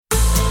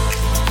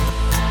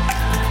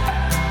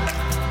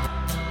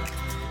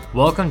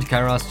Welcome to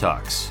Kairos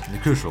Talks, the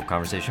Crucial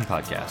Conversation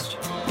Podcast.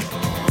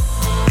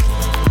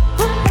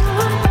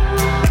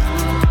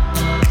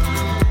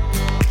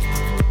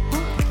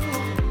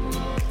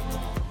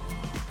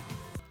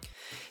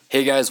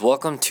 Hey guys,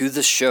 welcome to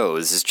the show.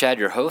 This is Chad,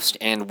 your host,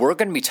 and we're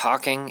going to be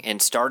talking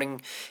and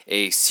starting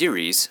a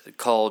series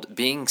called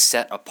Being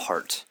Set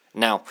Apart.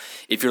 Now,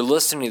 if you're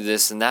listening to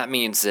this, then that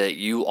means that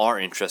you are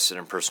interested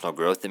in personal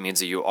growth. That means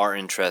that you are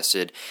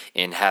interested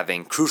in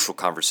having crucial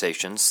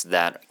conversations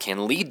that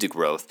can lead to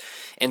growth.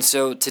 And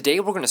so today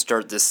we're going to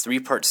start this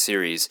 3-part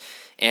series.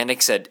 And like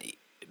I said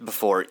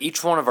before,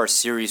 each one of our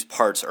series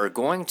parts are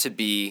going to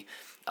be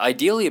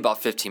ideally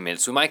about 15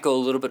 minutes. We might go a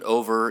little bit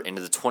over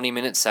into the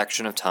 20-minute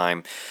section of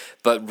time.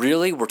 But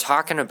really, we're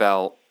talking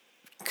about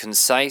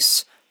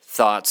concise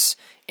thoughts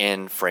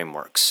and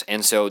frameworks.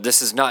 And so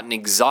this is not an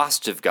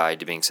exhaustive guide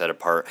to being set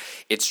apart.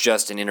 It's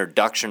just an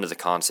introduction to the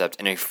concept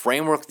and a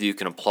framework that you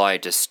can apply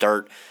to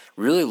start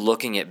really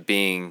looking at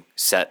being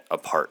set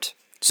apart.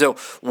 So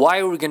why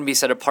are we going to be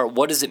set apart?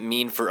 What does it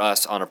mean for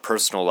us on a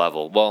personal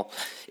level? Well,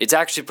 it's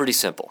actually pretty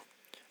simple.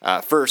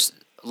 First,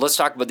 let's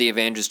talk about the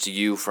advantages to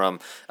you from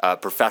a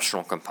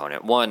professional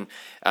component. One,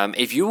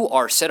 if you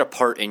are set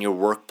apart in your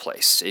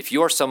workplace, if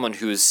you are someone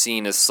who is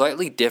seen as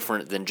slightly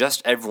different than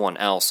just everyone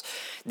else,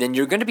 then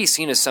you're going to be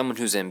seen as someone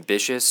who's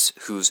ambitious,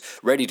 who's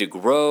ready to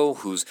grow,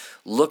 who's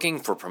looking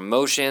for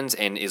promotions,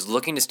 and is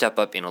looking to step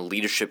up in a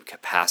leadership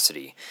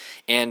capacity.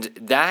 And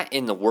that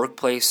in the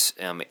workplace,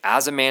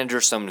 as a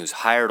manager, someone who's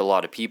hired a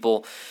lot of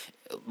people,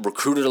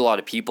 recruited a lot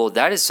of people,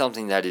 that is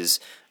something that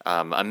is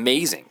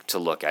amazing to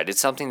look at.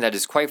 It's something that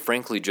is quite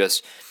frankly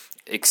just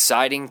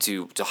exciting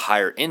to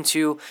hire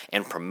into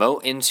and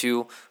promote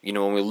into. You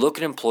know, when we look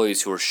at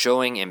employees who are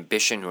showing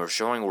ambition, who are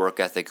showing work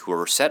ethic, who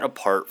are set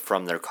apart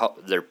from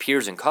their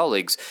peers and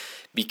colleagues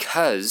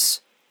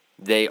because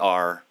they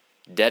are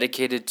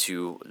dedicated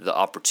to the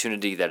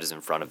opportunity that is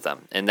in front of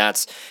them. And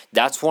that's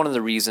one of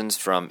the reasons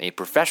from a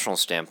professional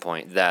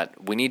standpoint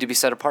that we need to be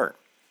set apart.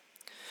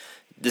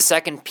 The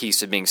second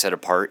piece of being set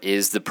apart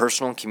is the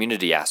personal and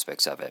community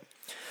aspects of it.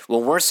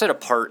 When we're set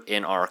apart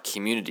in our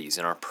communities,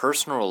 in our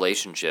personal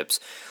relationships,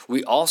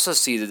 we also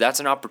see that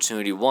that's an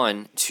opportunity,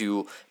 one,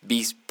 to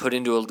be put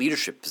into a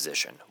leadership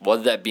position,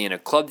 whether that be in a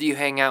club that you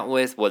hang out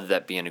with, whether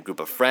that be in a group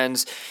of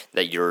friends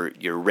that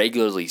you're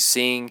regularly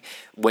seeing.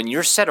 When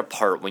you're set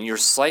apart, when you're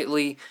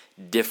slightly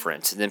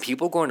different, then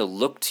people are going to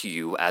look to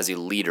you as a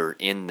leader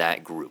in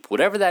that group,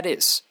 whatever that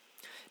is.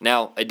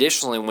 Now,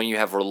 additionally, when you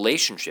have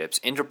relationships,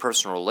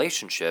 interpersonal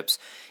relationships,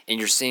 and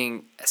you're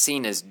seen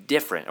as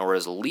different or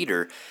as a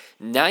leader,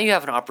 now you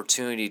have an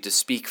opportunity to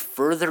speak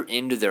further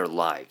into their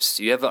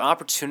lives. You have an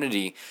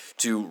opportunity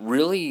to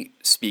really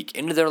speak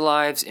into their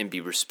lives and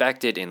be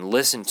respected and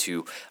listened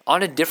to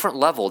on a different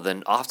level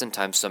than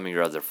oftentimes some of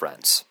your other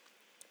friends.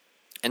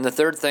 And the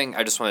third thing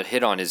I just want to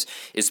hit on is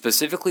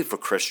specifically for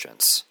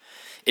Christians.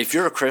 If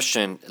you're a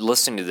Christian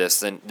listening to this,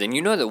 then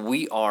you know that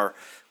we are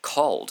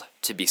called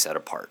to be set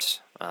apart.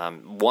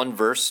 One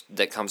verse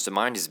that comes to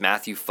mind is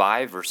Matthew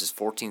 5, verses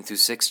 14 through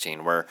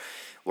 16, where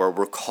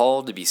we're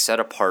called to be set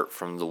apart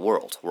from the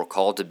world. We're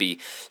called to be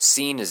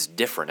seen as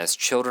different, as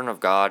children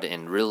of God,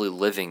 and really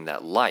living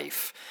that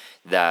life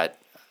that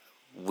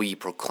we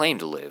proclaim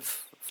to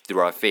live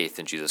through our faith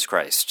in Jesus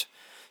Christ.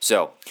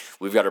 So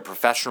we've got our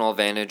professional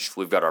advantage,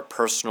 we've got our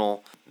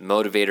personal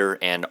motivator,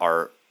 and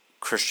our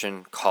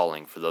Christian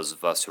calling for those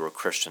of us who are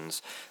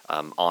Christians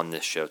on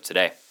this show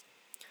today.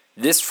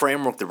 This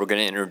framework that we're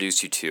going to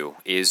introduce you to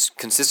is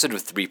consisted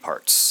of 3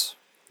 parts.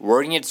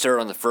 We're going to get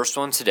started on the first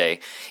one today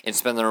and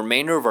spend the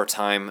remainder of our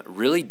time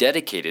really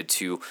dedicated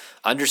to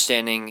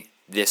understanding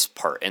this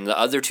part. And the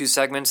other 2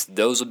 segments,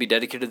 those will be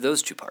dedicated to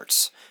those 2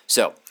 parts.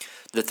 So,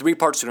 the 3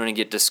 parts we're going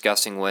to get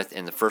discussing with,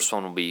 and the first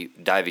one we'll be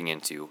diving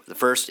into. The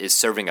first is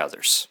serving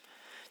others.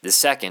 The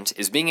second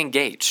is being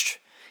engaged.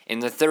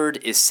 And the third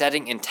is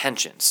setting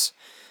intentions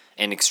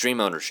and extreme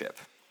ownership.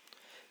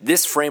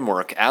 This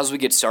framework, as we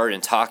get started in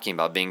talking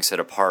about being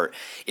set apart,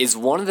 is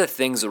one of the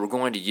things that we're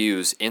going to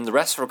use in the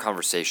rest of our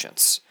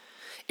conversations.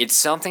 It's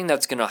something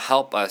that's going to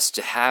help us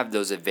to have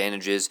those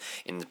advantages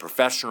in the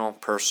professional,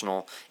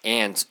 personal,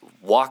 and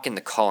walk in the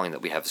calling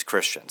that we have as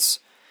Christians.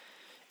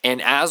 And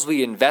as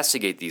we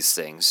investigate these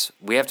things,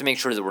 we have to make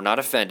sure that we're not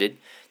offended,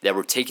 that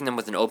we're taking them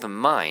with an open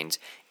mind,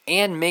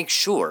 and make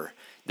sure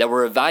that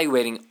we're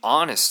evaluating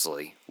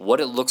honestly what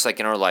it looks like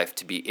in our life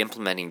to be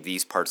implementing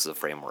these parts of the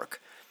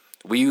framework.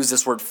 We use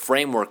this word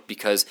framework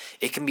because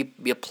it can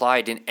be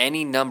applied in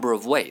any number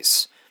of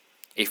ways.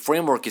 A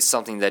framework is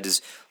something that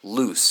is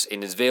loose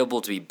and is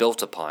available to be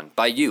built upon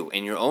by you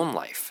in your own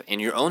life, in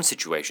your own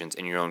situations,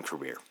 in your own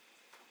career.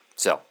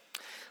 So,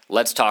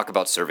 let's talk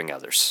about serving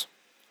others.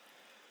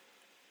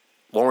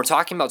 When we're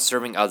talking about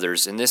serving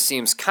others, and this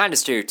seems kind of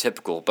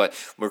stereotypical, but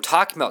when we're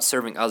talking about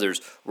serving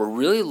others, we're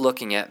really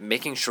looking at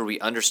making sure we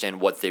understand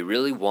what they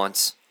really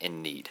want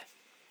and need.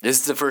 This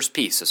is the first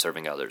piece of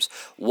serving others.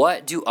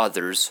 What do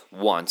others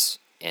want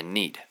and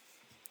need?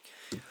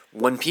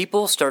 When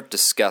people start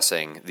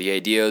discussing the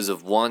ideas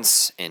of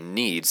wants and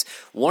needs,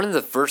 one of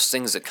the first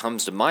things that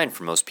comes to mind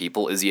for most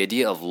people is the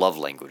idea of love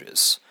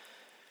languages.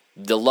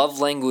 The love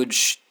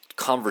language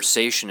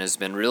conversation has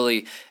been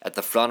really at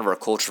the front of our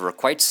culture for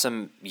quite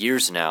some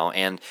years now,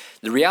 and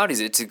the reality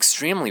is it's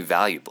extremely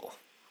valuable.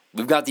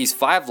 We've got these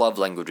 5 love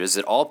languages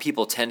that all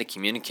people tend to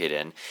communicate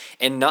in,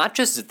 and not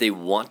just that they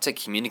want to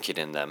communicate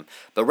in them,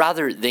 but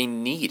rather they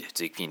need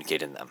to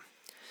communicate in them.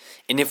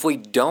 And if we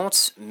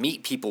don't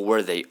meet people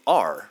where they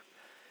are,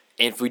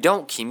 and if we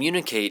don't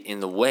communicate in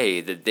the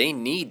way that they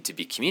need to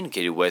be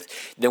communicated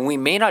with, then we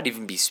may not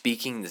even be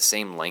speaking the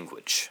same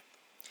language.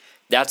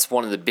 That's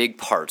one of the big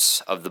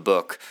parts of the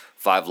book,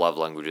 5 Love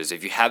Languages.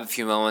 If you have a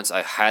few moments,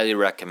 I highly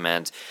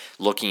recommend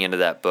looking into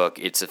that book.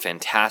 It's a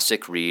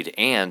fantastic read,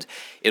 and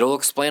it'll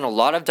explain a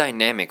lot of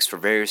dynamics for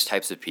various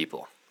types of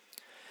people.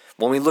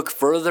 When we look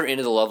further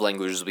into the love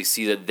languages, we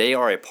see that they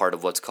are a part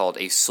of what's called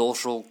a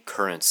social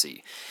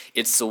currency.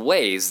 It's the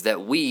ways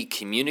that we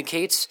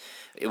communicate,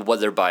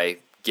 whether by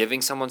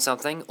giving someone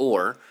something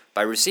or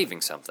by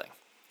receiving something.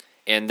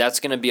 And that's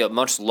going to be a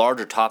much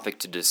larger topic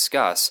to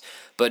discuss,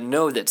 but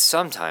know that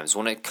sometimes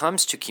when it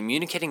comes to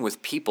communicating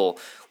with people,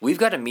 we've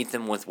got to meet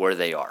them with where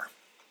they are.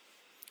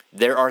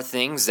 There are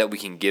things that we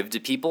can give to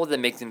people that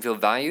make them feel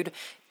valued,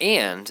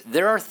 and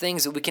there are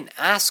things that we can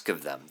ask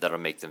of them that'll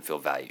make them feel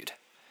valued.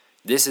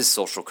 This is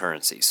social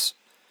currencies.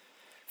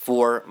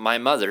 For my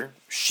mother,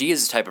 she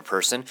is the type of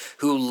person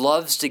who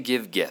loves to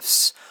give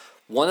gifts.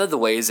 One of the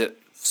ways that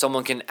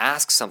someone can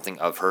ask something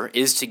of her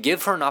is to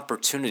give her an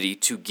opportunity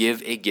to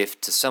give a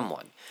gift to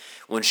someone.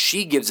 When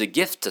she gives a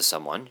gift to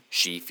someone,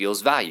 she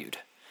feels valued.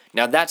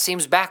 Now that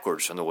seems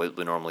backwards from the way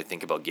we normally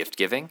think about gift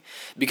giving,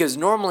 because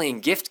normally in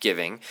gift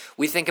giving,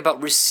 we think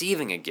about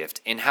receiving a gift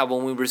and how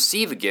when we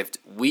receive a gift,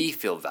 we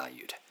feel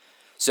valued.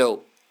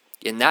 So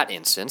in that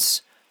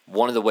instance,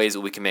 one of the ways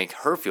that we can make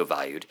her feel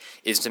valued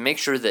is to make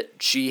sure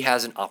that she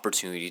has an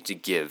opportunity to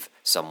give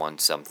someone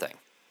something.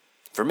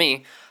 For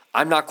me,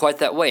 I'm not quite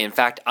that way. In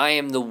fact, I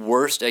am the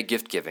worst at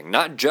gift giving.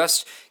 Not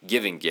just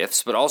giving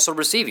gifts, but also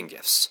receiving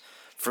gifts.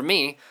 For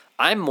me,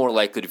 I'm more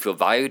likely to feel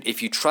valued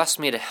if you trust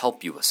me to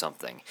help you with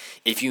something.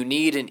 If you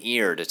need an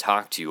ear to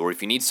talk to you, or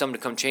if you need someone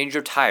to come change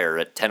your tire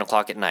at 10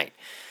 o'clock at night.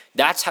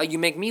 That's how you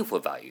make me feel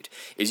valued,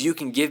 is you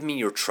can give me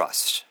your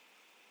trust.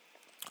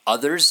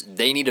 Others,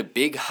 they need a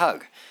big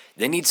hug.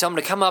 They need someone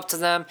to come up to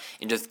them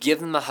and just give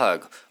them a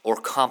hug or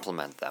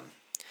compliment them.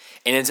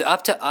 And it's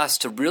up to us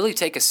to really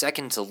take a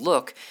second to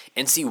look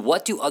and see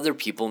what do other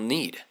people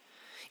need.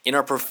 In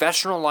our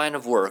professional line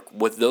of work,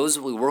 with those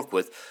that we work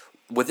with,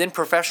 within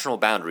professional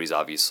boundaries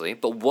obviously,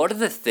 but what are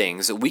the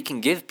things that we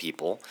can give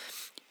people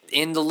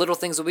in the little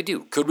things that we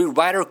do? Could we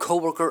write our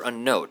coworker a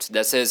note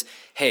that says,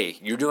 hey,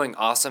 you're doing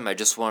awesome, I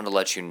just wanted to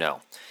let you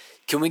know?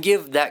 Can we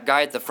give that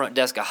guy at the front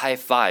desk a high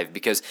five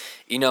because,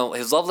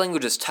 his love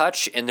language is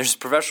touch and there's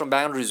professional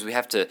boundaries we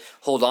have to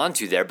hold on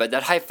to there, but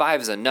that high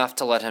five is enough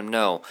to let him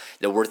know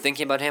that we're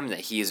thinking about him and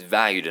that he is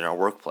valued in our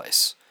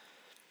workplace.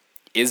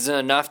 Isn't it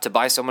enough to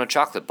buy someone a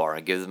chocolate bar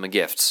and give them a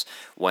gift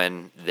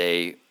when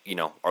they,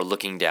 are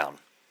looking down,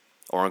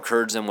 or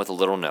encourage them with a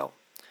little note?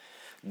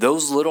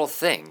 Those little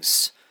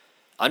things,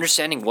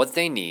 understanding what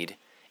they need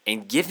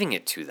and giving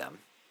it to them,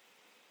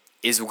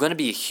 is going to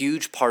be a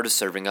huge part of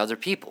serving other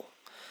people.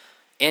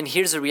 And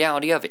here's the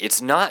reality of it.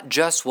 It's not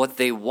just what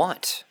they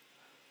want.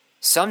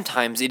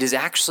 Sometimes it is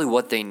actually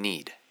what they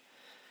need.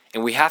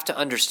 And we have to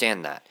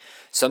understand that.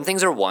 Some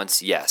things are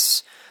wants,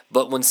 yes.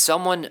 But when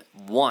someone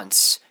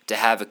wants to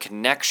have a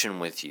connection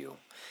with you,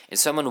 and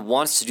someone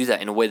wants to do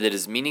that in a way that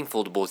is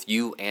meaningful to both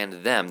you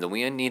and them, then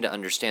we need to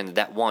understand that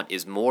that want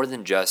is more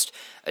than just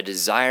a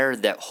desire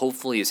that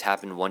hopefully has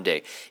happened one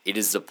day. It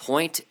is the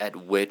point at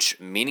which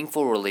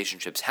meaningful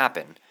relationships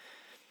happen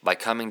by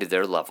coming to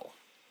their level.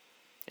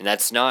 And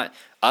that's not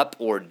up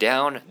or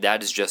down,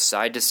 that is just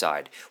side to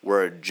side.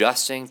 We're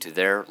adjusting to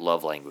their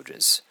love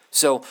languages.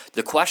 So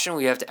the question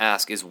we have to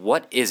ask is,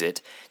 what is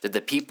it that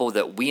the people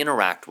that we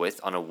interact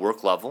with on a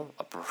work level,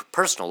 a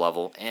personal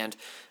level, and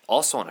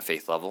also on a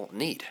faith level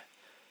need?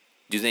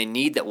 Do they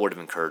need that word of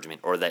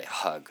encouragement or that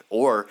hug?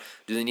 Or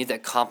do they need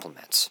that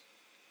compliment?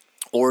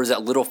 Or is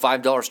that little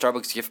 $5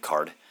 Starbucks gift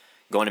card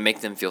going to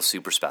make them feel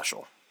super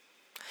special?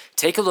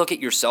 Take a look at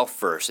yourself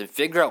first and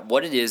figure out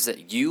what it is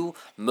that you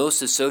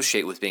most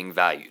associate with being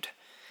valued.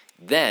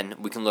 Then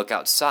we can look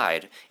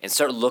outside and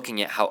start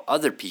looking at how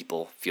other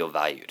people feel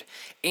valued.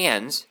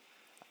 And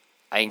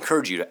I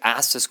encourage you to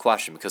ask this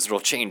question because it will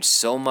change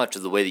so much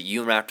of the way that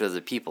you interact with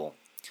other people.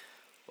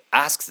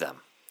 Ask them,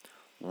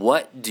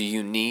 what do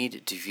you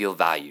need to feel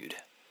valued?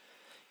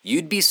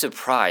 You'd be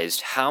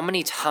surprised how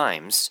many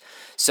times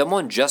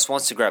someone just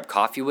wants to grab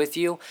coffee with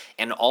you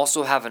and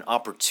also have an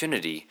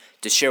opportunity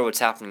to share what's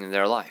happening in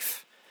their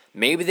life.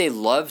 Maybe they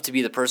love to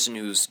be the person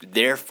who's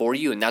there for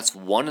you, and that's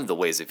one of the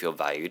ways they feel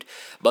valued.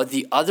 But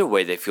the other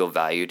way they feel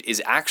valued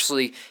is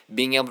actually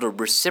being able to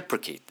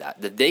reciprocate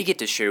that they get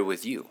to share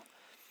with you.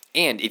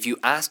 And if you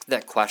ask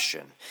that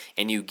question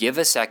and you give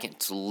a second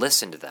to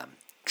listen to them,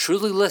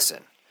 truly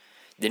listen,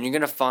 then you're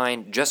going to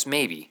find, just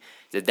maybe,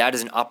 that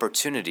is an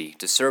opportunity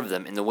to serve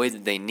them in the way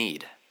that they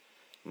need,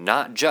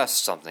 not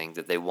just something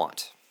that they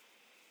want.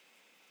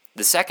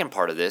 The second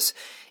part of this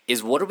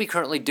is, what are we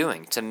currently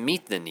doing to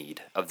meet the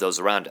need of those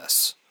around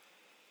us?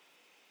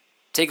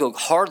 Take a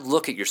hard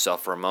look at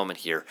yourself for a moment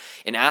here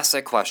and ask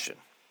that question.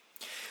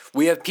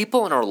 We have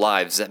people in our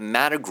lives that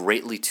matter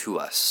greatly to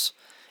us,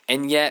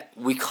 and yet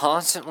we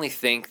constantly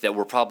think that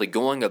we're probably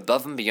going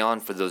above and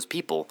beyond for those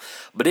people.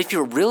 But if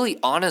you're really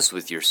honest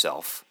with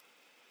yourself,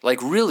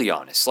 like really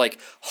honest, like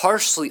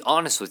harshly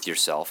honest with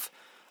yourself,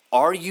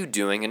 are you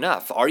doing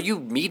enough? Are you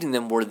meeting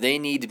them where they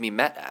need to be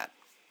met at?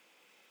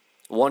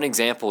 One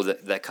example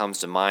that comes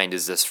to mind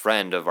is this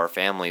friend of our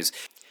family's.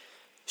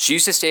 She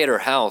used to stay at her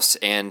house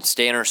and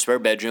stay in her spare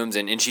bedrooms,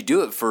 and she'd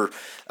do it for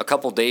a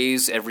couple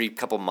days every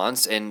couple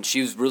months, and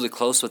she was really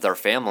close with our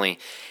family.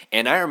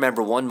 And I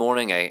remember one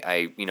morning,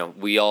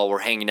 we all were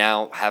hanging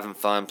out, having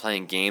fun,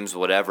 playing games,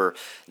 whatever.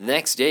 The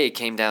next day, I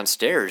came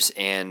downstairs,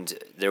 and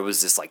there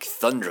was this like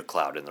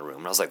thundercloud in the room.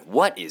 And I was like,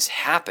 what is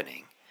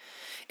happening?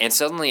 And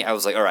suddenly I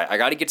was like, all right, I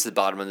got to get to the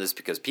bottom of this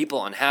because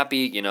people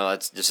unhappy,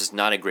 that's just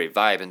not a great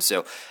vibe. And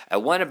so I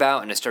went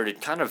about and I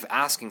started kind of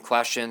asking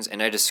questions, and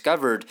I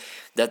discovered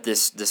that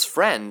this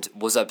friend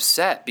was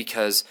upset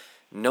because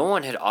no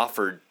one had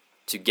offered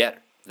to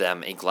get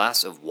them a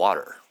glass of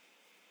water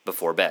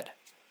before bed.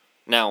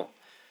 Now,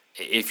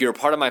 if you're a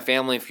part of my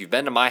family, if you've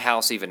been to my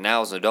house even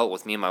now as an adult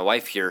with me and my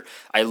wife here,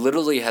 I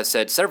literally have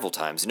said several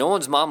times, no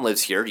one's mom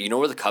lives here. You know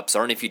where the cups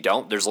are, and if you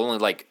don't, there's only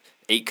like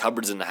 8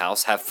 cupboards in the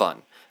house. Have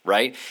fun.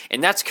 Right?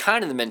 And that's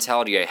kind of the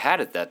mentality I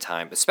had at that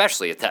time,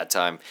 especially at that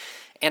time.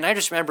 And I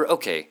just remember,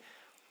 okay,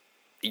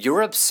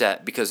 you're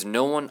upset because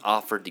no one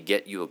offered to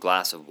get you a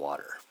glass of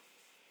water.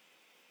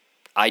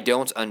 I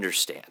don't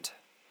understand.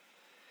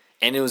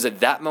 And it was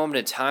at that moment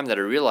in time that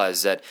I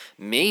realized that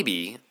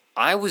maybe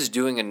I was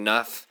doing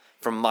enough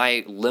from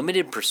my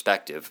limited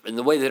perspective in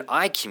the way that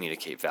I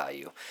communicate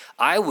value.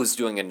 I was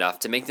doing enough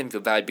to make them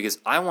feel valued because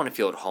I want to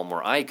feel at home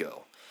where I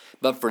go.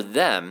 But for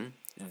them,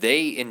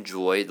 they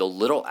enjoy the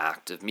little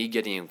act of me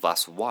getting a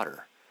glass of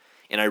water.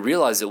 And I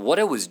realized that what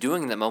I was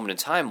doing in that moment in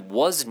time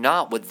was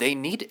not what they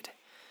needed.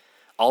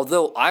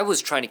 Although I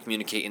was trying to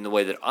communicate in the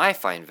way that I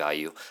find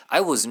value,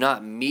 I was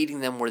not meeting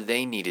them where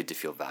they needed to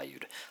feel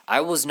valued.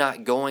 I was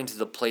not going to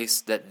the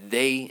place that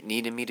they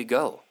needed me to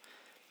go.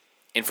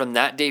 And from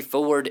that day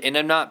forward, and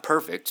I'm not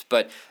perfect,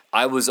 but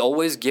I was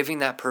always giving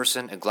that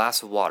person a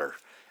glass of water.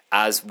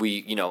 As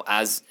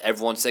as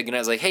everyone said goodnight, I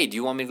was like, hey, do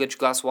you want me to get you a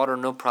glass of water?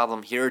 No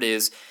problem. Here it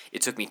is.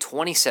 It took me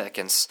 20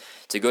 seconds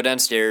to go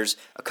downstairs,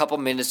 a couple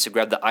minutes to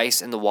grab the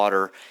ice and the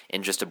water,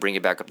 and just to bring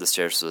it back up the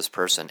stairs to this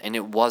person. And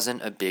it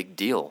wasn't a big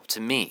deal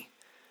to me.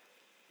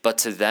 But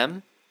to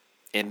them,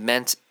 it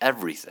meant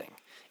everything.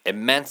 It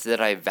meant that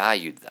I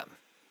valued them.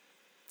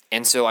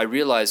 And so I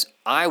realized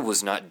I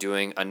was not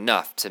doing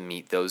enough to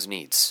meet those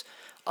needs.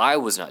 I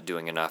was not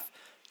doing enough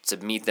to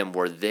meet them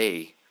where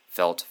they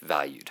felt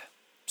valued.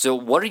 So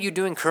what are you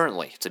doing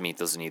currently to meet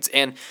those needs?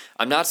 And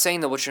I'm not saying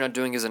that what you're not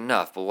doing is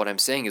enough, but what I'm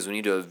saying is we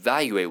need to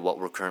evaluate what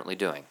we're currently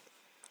doing.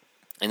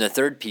 And the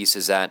third piece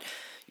is that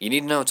you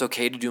need to know it's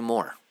okay to do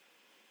more.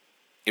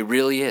 It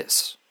really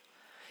is.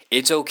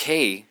 It's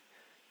okay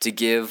to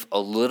give a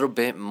little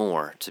bit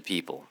more to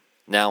people.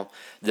 Now,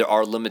 there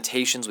are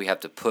limitations we have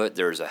to put.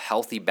 There's a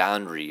healthy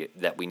boundary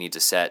that we need to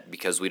set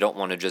because we don't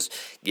want to just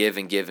give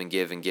and give and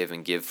give and give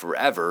and give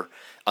forever,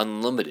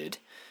 unlimited,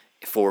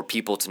 for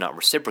people to not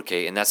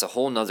reciprocate, and that's a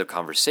whole nother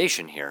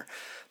conversation here.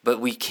 But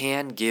we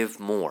can give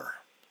more.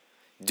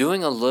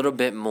 Doing a little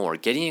bit more,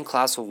 getting a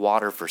glass of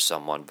water for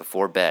someone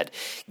before bed,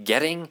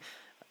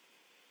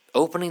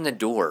 opening the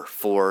door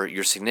for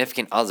your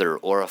significant other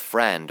or a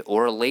friend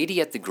or a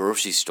lady at the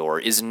grocery store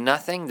is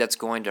nothing that's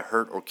going to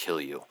hurt or kill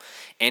you.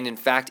 And in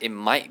fact, it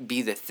might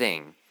be the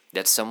thing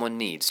that someone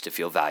needs to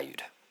feel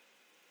valued.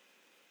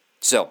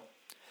 So,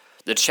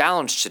 the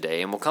challenge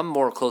today, and we'll come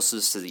more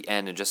closest to the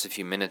end in just a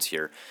few minutes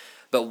here,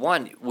 but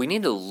one, we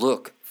need to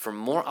look for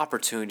more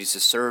opportunities to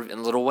serve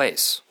in little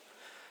ways.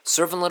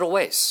 Serve in little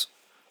ways.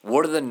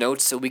 What are the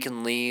notes that we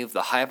can leave,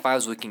 the high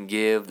fives we can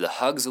give, the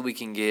hugs that we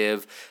can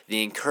give,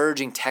 the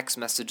encouraging text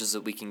messages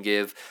that we can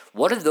give?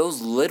 What are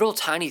those little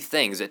tiny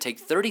things that take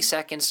 30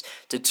 seconds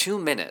to 2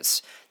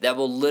 minutes that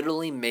will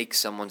literally make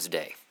someone's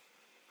day?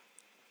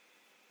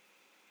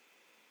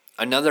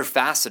 Another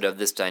facet of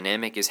this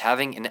dynamic is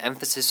having an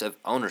emphasis of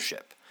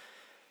ownership,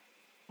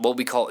 what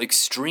we call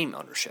extreme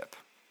ownership.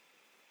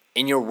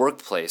 In your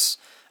workplace,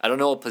 I don't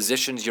know what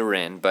positions you're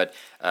in, but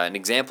an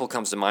example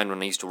comes to mind when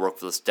I used to work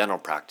for this dental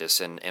practice,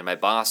 and my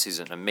boss, he's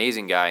an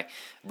amazing guy,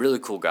 really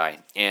cool guy,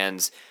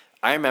 and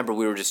I remember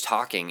we were just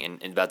talking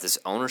about this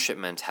ownership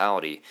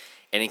mentality,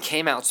 and it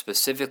came out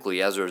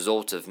specifically as a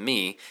result of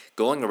me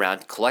going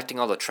around collecting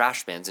all the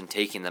trash bins and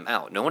taking them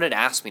out. No one had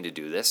asked me to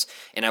do this,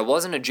 and I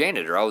wasn't a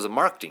janitor, I was a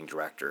marketing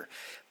director.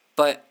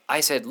 But I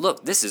said,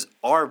 look, this is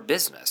our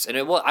business, and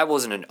I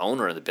wasn't an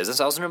owner of the business,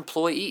 I was an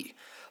employee.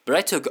 But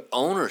I took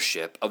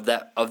ownership of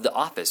the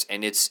office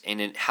and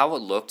how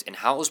it looked and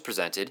how it was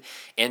presented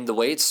and the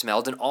way it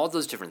smelled and all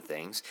those different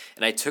things.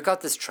 And I took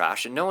out this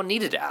trash and no one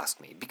needed to ask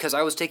me because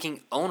I was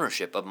taking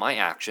ownership of my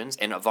actions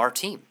and of our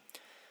team.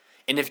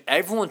 And if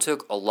everyone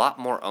took a lot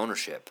more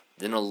ownership,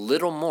 then a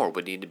little more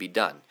would need to be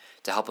done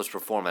to help us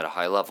perform at a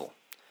high level.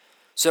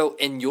 So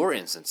in your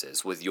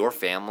instances, with your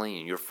family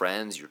and your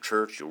friends, your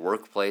church, your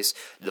workplace,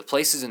 the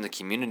places in the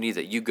community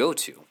that you go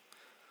to,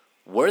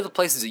 where are the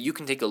places that you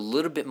can take a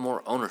little bit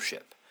more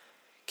ownership?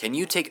 Can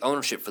you take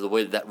ownership for the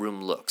way that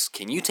room looks?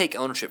 Can you take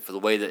ownership for the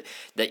way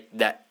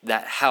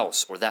that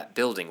house or that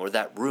building or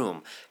that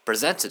room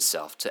presents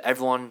itself to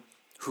everyone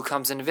who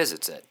comes in and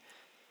visits it?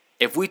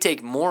 If we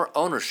take more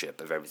ownership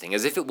of everything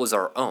as if it was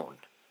our own,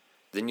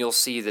 then you'll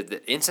see that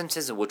the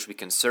instances in which we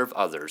can serve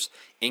others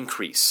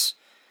increase,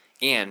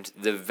 and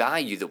the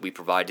value that we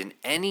provide in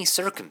any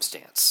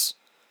circumstance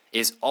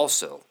is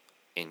also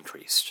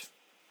increased.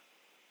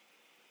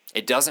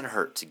 It doesn't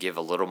hurt to give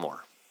a little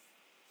more.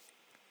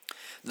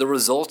 The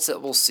results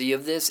that we'll see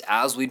of this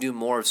as we do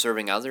more of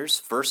serving others,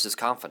 first is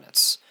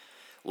confidence.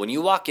 When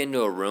you walk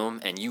into a room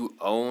and you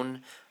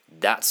own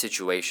that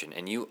situation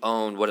and you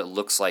own what it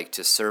looks like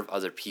to serve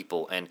other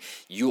people, and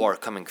you are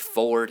coming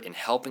forward and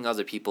helping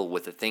other people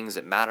with the things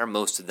that matter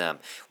most to them,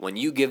 when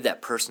you give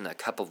that person that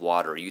cup of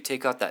water, you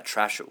take out that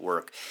trash at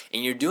work,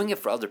 and you're doing it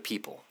for other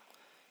people,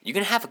 you're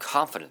going to have a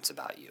confidence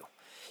about you.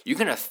 You're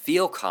going to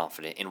feel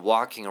confident in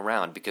walking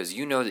around because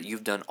you know that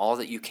you've done all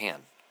that you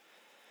can.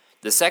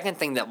 The second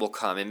thing that will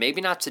come, and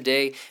maybe not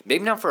today,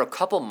 maybe not for a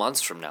couple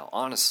months from now,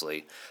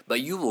 honestly, but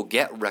you will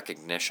get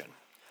recognition.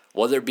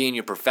 Whether it be in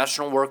your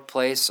professional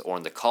workplace or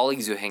in the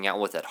colleagues you hang out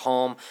with at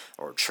home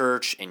or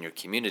church, in your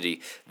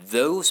community,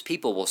 those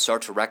people will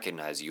start to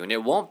recognize you. And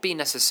it won't be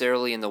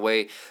necessarily in the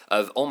way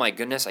of, oh my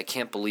goodness, I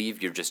can't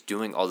believe you're just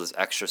doing all this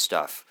extra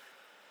stuff.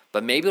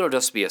 But maybe it'll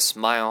just be a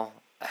smile,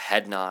 a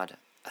head nod,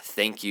 a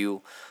thank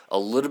you, a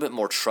little bit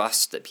more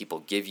trust that people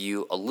give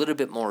you, a little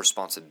bit more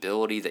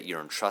responsibility that you're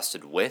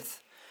entrusted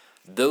with.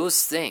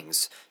 Those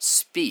things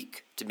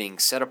speak to being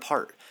set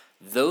apart.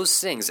 Those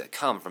things that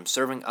come from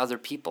serving other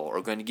people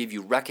are going to give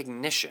you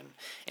recognition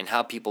in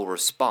how people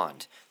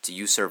respond to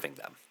you serving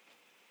them.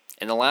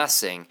 And the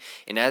last thing,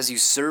 and as you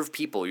serve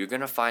people, you're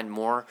going to find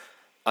more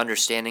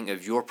understanding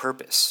of your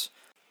purpose.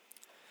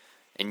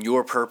 And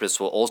your purpose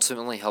will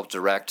ultimately help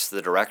direct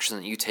the direction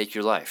that you take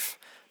your life,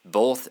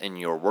 both in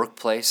your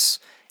workplace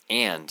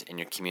and in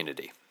your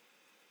community.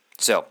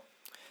 So,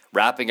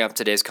 wrapping up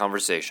today's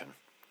conversation,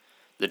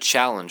 the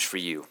challenge for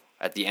you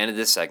at the end of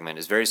this segment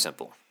is very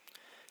simple.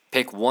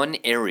 Pick one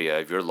area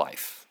of your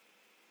life,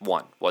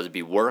 one, whether it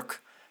be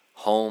work,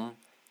 home,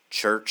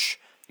 church,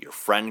 your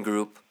friend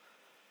group,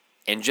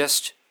 and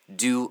just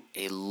do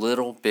a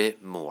little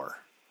bit more.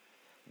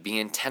 Be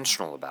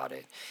intentional about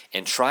it,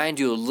 and try and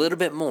do a little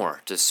bit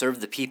more to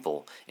serve the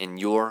people in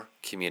your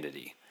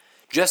community.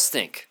 Just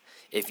think,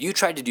 if you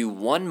tried to do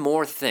one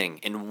more thing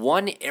in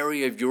one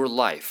area of your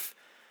life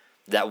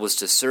that was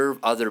to serve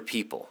other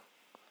people,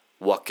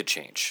 what could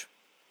change?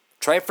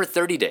 Try it for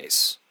 30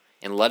 days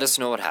and let us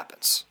know what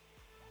happens.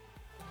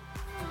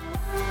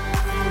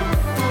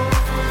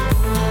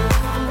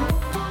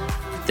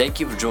 Thank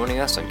you for joining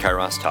us on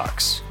Kairos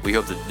Talks. We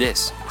hope that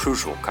this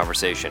crucial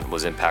conversation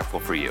was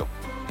impactful for you.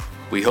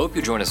 We hope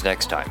you join us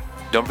next time.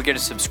 Don't forget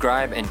to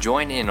subscribe and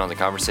join in on the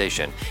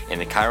conversation in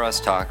the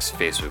Kairos Talks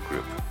Facebook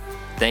group.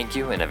 Thank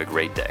you and have a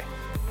great day.